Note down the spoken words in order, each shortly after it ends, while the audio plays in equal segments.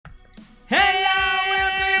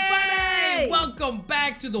welcome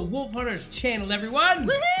back to the Wolf HunterZ channel, everyone.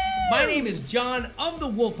 My name is Jon of the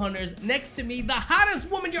Wolf HunterZ. Next to me, the hottest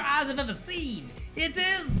woman your eyes have ever seen. It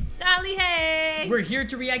is Dolly. Hey, we're here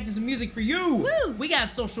to react to some music for you. Woo. We got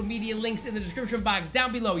social media links in the description box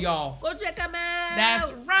down below, y'all. Go check them out.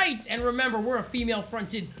 That's right. And remember, we're a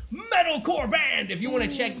female-fronted metalcore band. If you want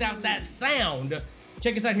to check out that sound,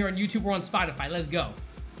 check us out here on YouTube or on Spotify. Let's go.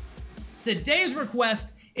 Today's request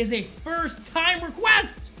is a first-time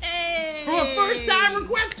request from a first-time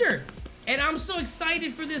requester. And I'm so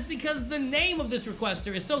excited for this because the name of this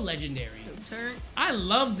requester is so legendary. So turn. I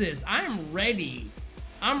love this. I am ready.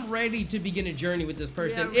 I'm ready to begin a journey with this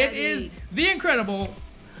person. Yeah, it is the incredible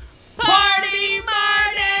Party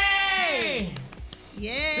Marty!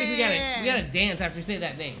 Yeah. We gotta dance after you say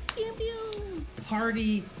that name. Pew, pew.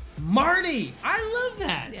 Party Marty. I love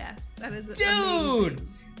that. Yes, that is Dude. amazing.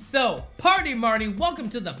 So, Party Marty, welcome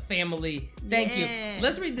to the family. Thank you. Yeah.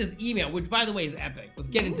 Let's read this email, which, by the way, is epic. Let's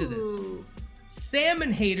get into this. Ooh.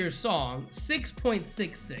 Salmon Hater song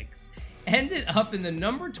 6.66 ended up in the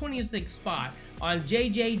number 26 spot on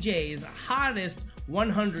JJJ's hottest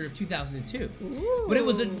 100 of 2002. Ooh. But it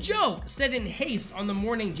was a joke said in haste on the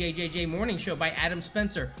morning JJJ morning show by Adam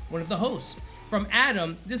Spencer, one of the hosts. From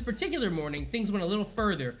Adam, this particular morning, things went a little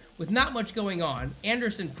further. With not much going on,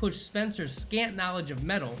 Anderson pushed Spencer's scant knowledge of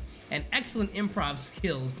metal and excellent improv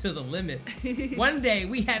skills to the limit. One day,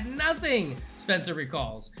 we had nothing, Spencer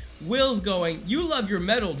recalls. Will's going, "You love your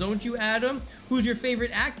metal, don't you, Adam? Who's your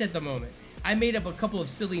favorite act at the moment?" I made up a couple of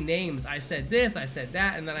silly names. I said this, I said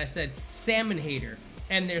that, and then I said Salmon Hater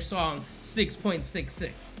and their song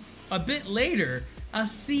 6.66. A bit later, a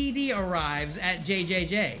CD arrives at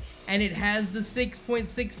JJJ, and it has the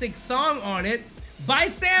 6.66 song on it by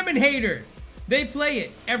Salmon Hater. They play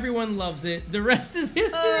it. Everyone loves it. The rest is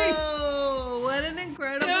history. Oh, what an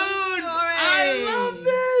incredible story. I love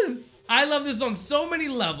this. I love this on so many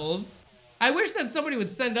levels. I wish that somebody would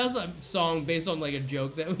send us a song based on like a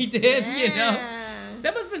joke that we did, you know?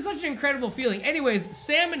 That must have been such an incredible feeling. Anyways,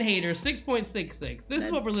 Salmon Hater 6.66. This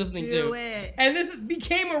is what we're listening to. And this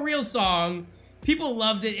became a real song. People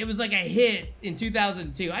loved it. It was like a hit in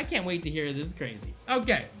 2002. I can't wait to hear this. This is crazy.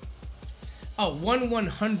 Okay. Oh,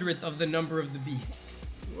 1/100th of the number of the beast.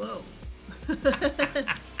 Whoa.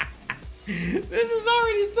 This is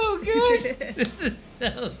already so good. This is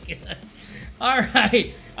so good. All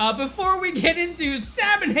right. Before we get into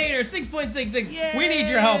Salmon Hater 6.66, we need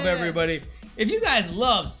your help, everybody. If you guys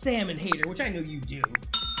love Salmon Hater, which I know you do,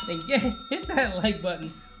 then hit that like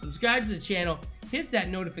button, subscribe to the channel, hit that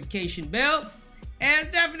notification bell,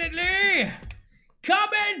 and definitely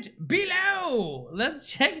comment below.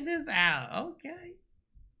 Let's check this out. Okay.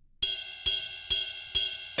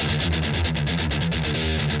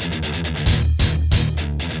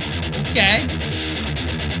 Okay.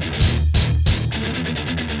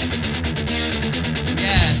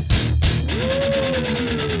 Yes.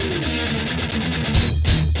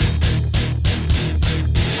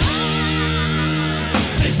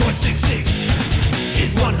 6.66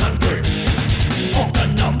 is 100 of the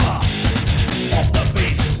number of the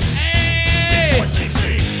beast. Hey!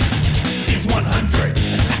 6.66 is 100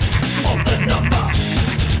 of the number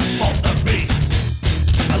of the beast.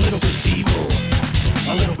 A little bit evil,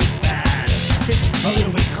 a little bit bad, a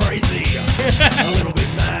little bit crazy, a little bit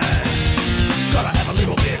mad. Gotta have a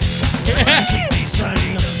little bit to keep me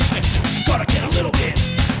sane. Gotta get a little bit,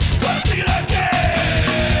 gotta sing it again.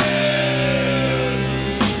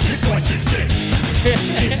 6.66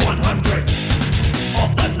 is 100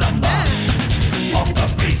 of the number of the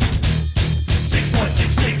beast.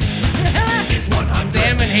 6.66 is 100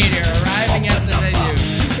 Salmon Hater arriving at the venue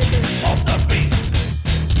of the beast.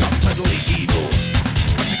 Not totally evil,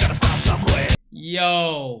 but you gotta start somewhere.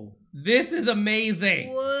 Yo, this is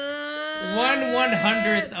amazing. What?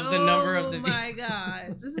 1/100th of the number of the beast. Oh my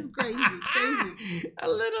gosh, this is crazy, crazy. A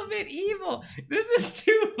little bit evil. This is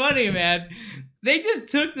too funny, man. They just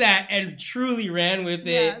took that and truly ran with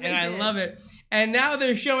it, and I love it. And now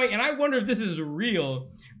they're showing, and I wonder if this is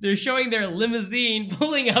real. They're showing their limousine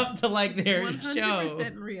pulling up to like their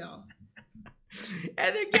 100% real.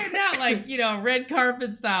 And they're getting out like, you know, red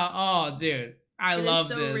carpet style. Oh, dude, I love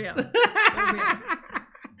so this. Real. So real.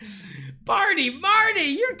 Party Marty,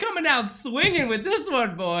 you're coming out swinging with this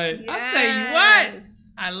one, boy. Yes. I'll tell you what.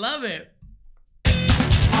 I love it.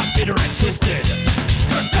 I'm bitter and twisted,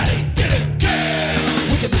 'cause Daddy didn't care.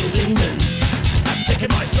 Wicked little demons have taken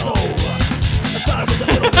my soul. I started with a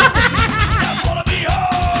little bit, now follow me home.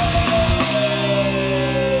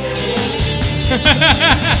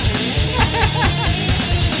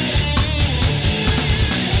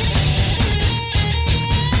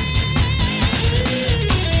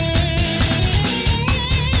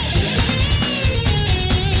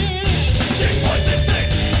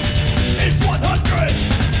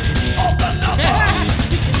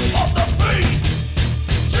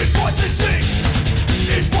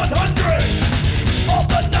 6.66 is 100 of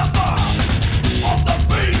the number of the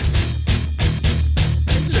beast.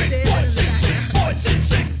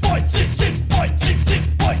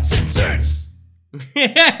 6.66.66.66.66.66.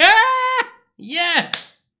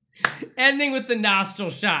 Yes! Ending with the nostril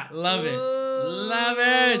shot. Love it. Love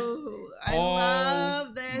it. I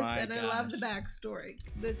love this, my and I love the gosh. backstory.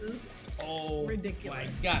 This is My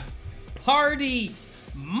ridiculous. God. Party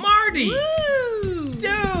Marty! Woo!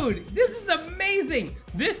 Dude, this is amazing.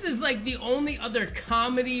 This is like the only other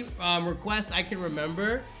comedy request I can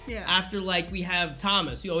remember. Yeah. After like we have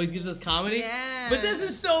Thomas, who always gives us comedy. Yeah. But this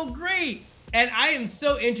is so great. And I am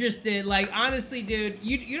so interested. Like, honestly, dude,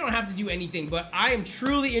 you don't have to do anything, but I am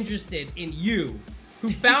truly interested in you,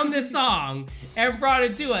 who found this song and brought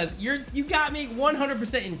it to us. You got me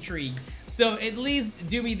 100% intrigued. So at least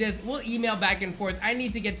do me this. We'll email back and forth. I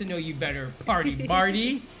need to get to know you better, Party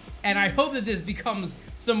Marty. And I hope that this becomes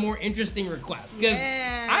some more interesting requests. Because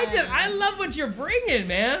I love what you're bringing,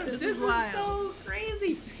 man. This is wild. so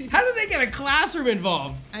crazy. How did they get a classroom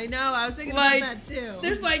involved? I know, I was thinking Like, about that too.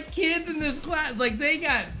 There's like kids in this class. Like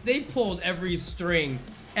they pulled every string,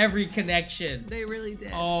 every connection. They really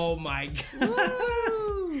did. Oh my God.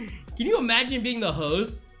 Woo! Can you imagine being the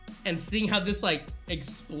host and seeing how this like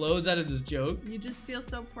explodes out of this joke? You just feel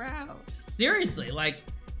so proud. Seriously, like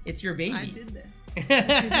it's your baby. I did this.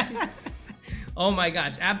 Oh my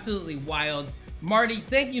gosh, absolutely wild. Marty,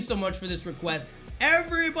 thank you so much for this request.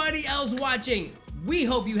 Everybody else watching, we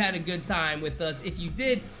hope you had a good time with us. If you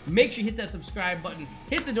did, make sure you hit that subscribe button,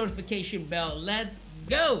 hit the notification bell. Let's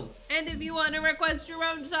go. And if you want to request your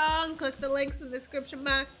own song, click the links in the description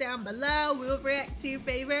box down below. We'll react to your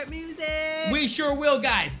favorite music. We sure will,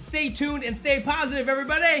 guys. Stay tuned and stay positive,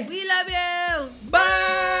 everybody. We love you.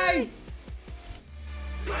 Bye.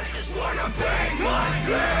 I just wanna bang my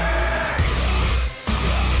girl.